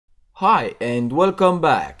Hi and welcome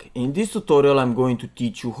back. In this tutorial I'm going to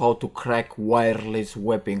teach you how to crack wireless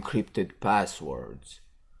web encrypted passwords.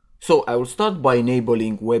 So I will start by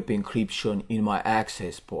enabling web encryption in my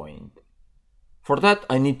access point. For that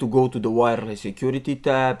I need to go to the wireless security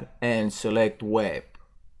tab and select web.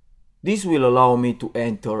 This will allow me to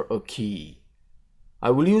enter a key. I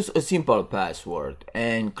will use a simple password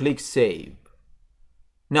and click save.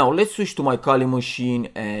 Now let's switch to my Kali machine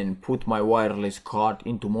and put my wireless card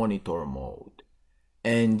into monitor mode.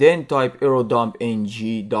 And then type aerodump ng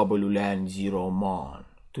wlan 0 mon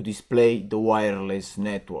to display the wireless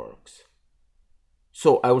networks.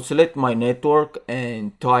 So I will select my network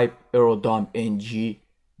and type aerodump ng-c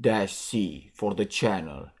for the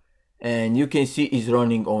channel. And you can see it's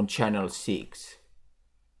running on channel 6.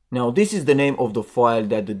 Now this is the name of the file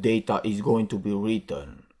that the data is going to be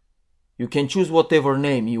written. You can choose whatever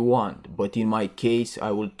name you want, but in my case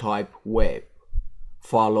I will type WEP,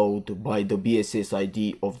 followed by the BSS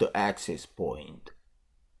ID of the access point,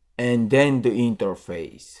 and then the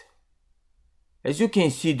interface. As you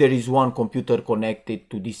can see, there is one computer connected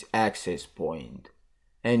to this access point,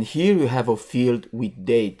 and here you have a field with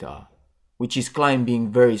data, which is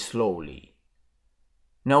climbing very slowly.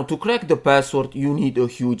 Now to crack the password you need a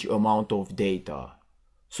huge amount of data.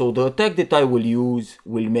 So the attack that I will use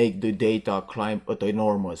will make the data climb at an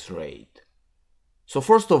enormous rate. So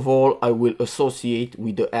first of all, I will associate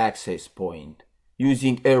with the access point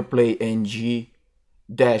using airplay ng-1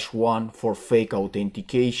 for fake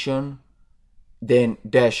authentication, then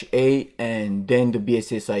 -a and then the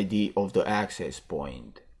BSS ID of the access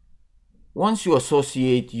point. Once you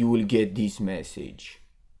associate, you will get this message.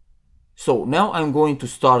 So now I'm going to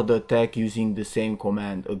start the attack using the same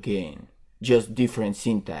command again. Just different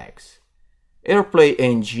syntax. Airplay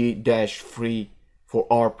ng-3 for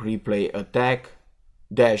ARP replay attack,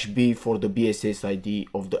 -b for the BSS ID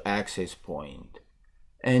of the access point.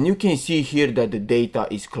 And you can see here that the data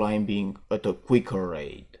is climbing at a quicker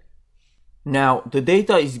rate. Now the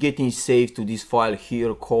data is getting saved to this file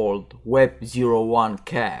here called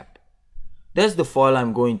web01cap. That's the file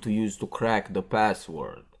I'm going to use to crack the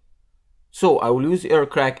password. So I will use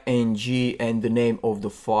aircrack ng and the name of the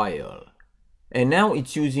file. And now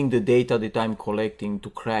it's using the data that I'm collecting to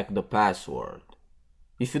crack the password.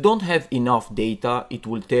 If you don't have enough data, it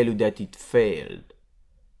will tell you that it failed.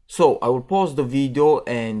 So I will pause the video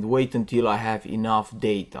and wait until I have enough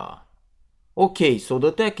data. Okay, so the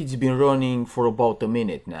attack has been running for about a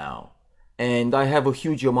minute now, and I have a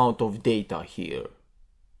huge amount of data here.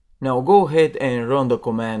 Now go ahead and run the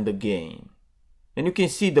command again, and you can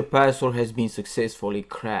see the password has been successfully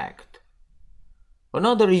cracked.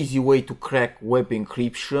 Another easy way to crack web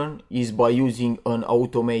encryption is by using an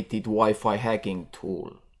automated Wi-Fi hacking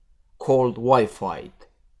tool called WiFi.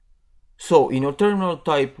 So in your terminal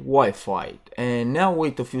type Wi-Fi and now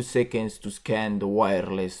wait a few seconds to scan the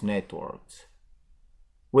wireless networks.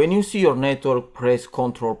 When you see your network, press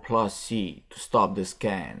Ctrl+C to stop the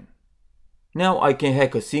scan. Now I can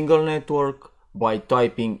hack a single network by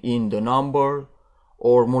typing in the number,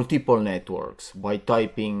 or multiple networks by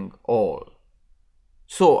typing all.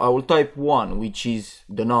 So I will type 1, which is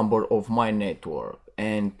the number of my network,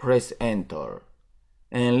 and press enter.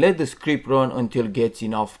 And let the script run until it gets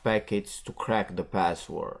enough packets to crack the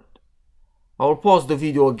password. I will pause the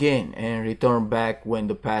video again and return back when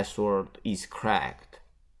the password is cracked.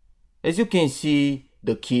 As you can see,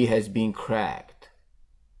 the key has been cracked.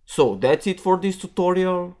 So that's it for this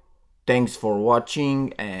tutorial. Thanks for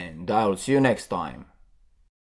watching and I'll see you next time.